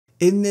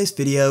In this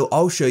video,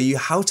 I'll show you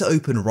how to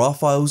open RAR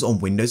files on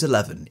Windows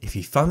 11. If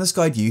you found this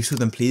guide useful,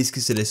 then please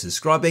consider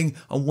subscribing,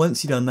 and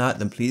once you've done that,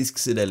 then please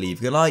consider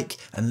leaving a like,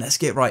 and let's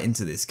get right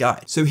into this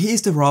guide. So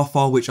here's the RAR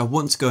file which I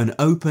want to go and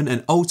open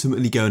and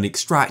ultimately go and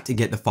extract and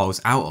get the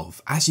files out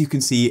of. As you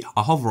can see,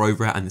 I hover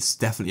over it and it's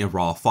definitely a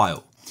RAR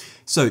file.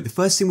 So the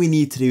first thing we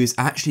need to do is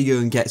actually go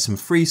and get some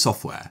free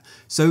software.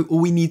 So all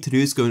we need to do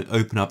is go and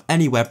open up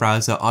any web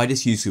browser. I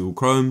just use Google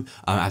Chrome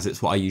as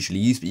it's what I usually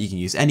use, but you can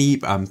use any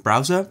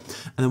browser.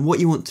 And then what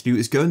you want to do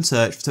is go and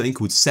search for something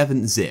called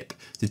 7-zip.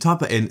 So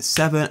type it in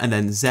 7 and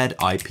then zip,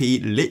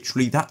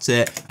 literally that's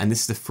it. And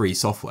this is the free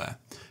software.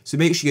 So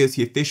make sure you go to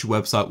the official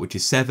website, which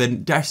is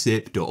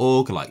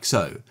 7-zip.org, like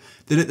so.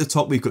 Then at the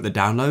top, we've got the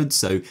downloads.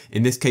 So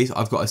in this case,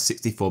 I've got a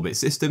 64-bit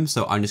system.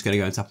 So I'm just going to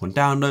go and tap on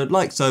download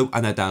like so,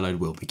 and that download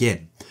will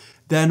begin.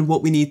 Then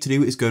what we need to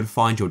do is go and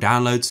find your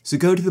downloads. So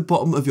go to the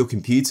bottom of your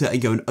computer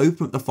and go and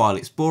open up the file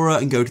explorer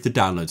and go to the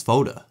downloads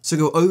folder. So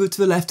go over to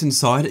the left hand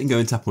side and go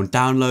and tap on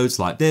downloads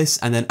like this.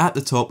 And then at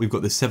the top, we've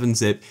got the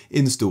 7-zip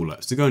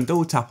installer. So go and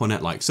double tap on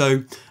it like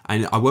so.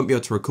 And I won't be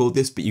able to record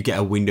this, but you get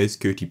a Windows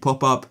security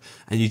pop-up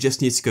and you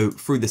just need to go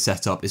through the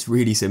setup. It's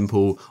really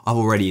simple. I've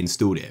already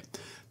installed it.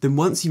 Then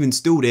once you've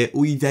installed it,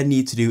 all you then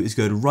need to do is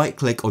go and right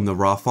click on the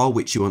RAR file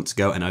which you want to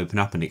go and open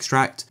up and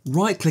extract.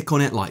 Right click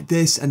on it like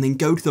this and then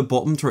go to the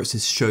bottom to where it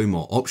says show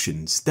more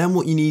options. Then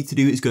what you need to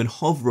do is go and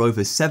hover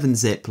over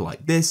 7-zip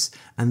like this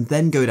and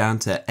then go down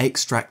to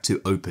extract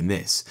to open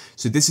this.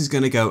 So this is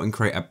going to go and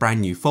create a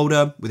brand new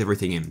folder with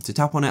everything in. So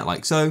tap on it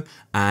like so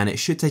and it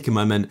should take a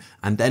moment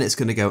and then it's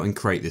going to go and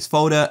create this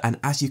folder, and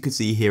as you can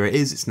see here it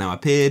is, it's now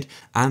appeared,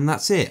 and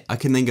that's it. I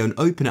can then go and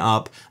open it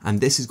up and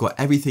this has got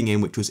everything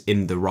in which was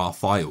in the RAR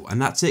file.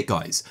 And that's it,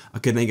 guys. I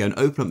can then go and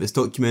open up this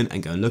document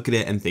and go and look at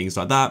it and things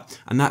like that.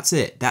 And that's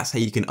it. That's how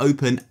you can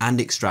open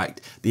and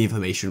extract the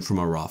information from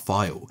a RAR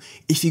file.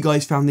 If you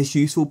guys found this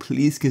useful,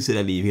 please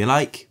consider leaving a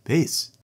like. Peace.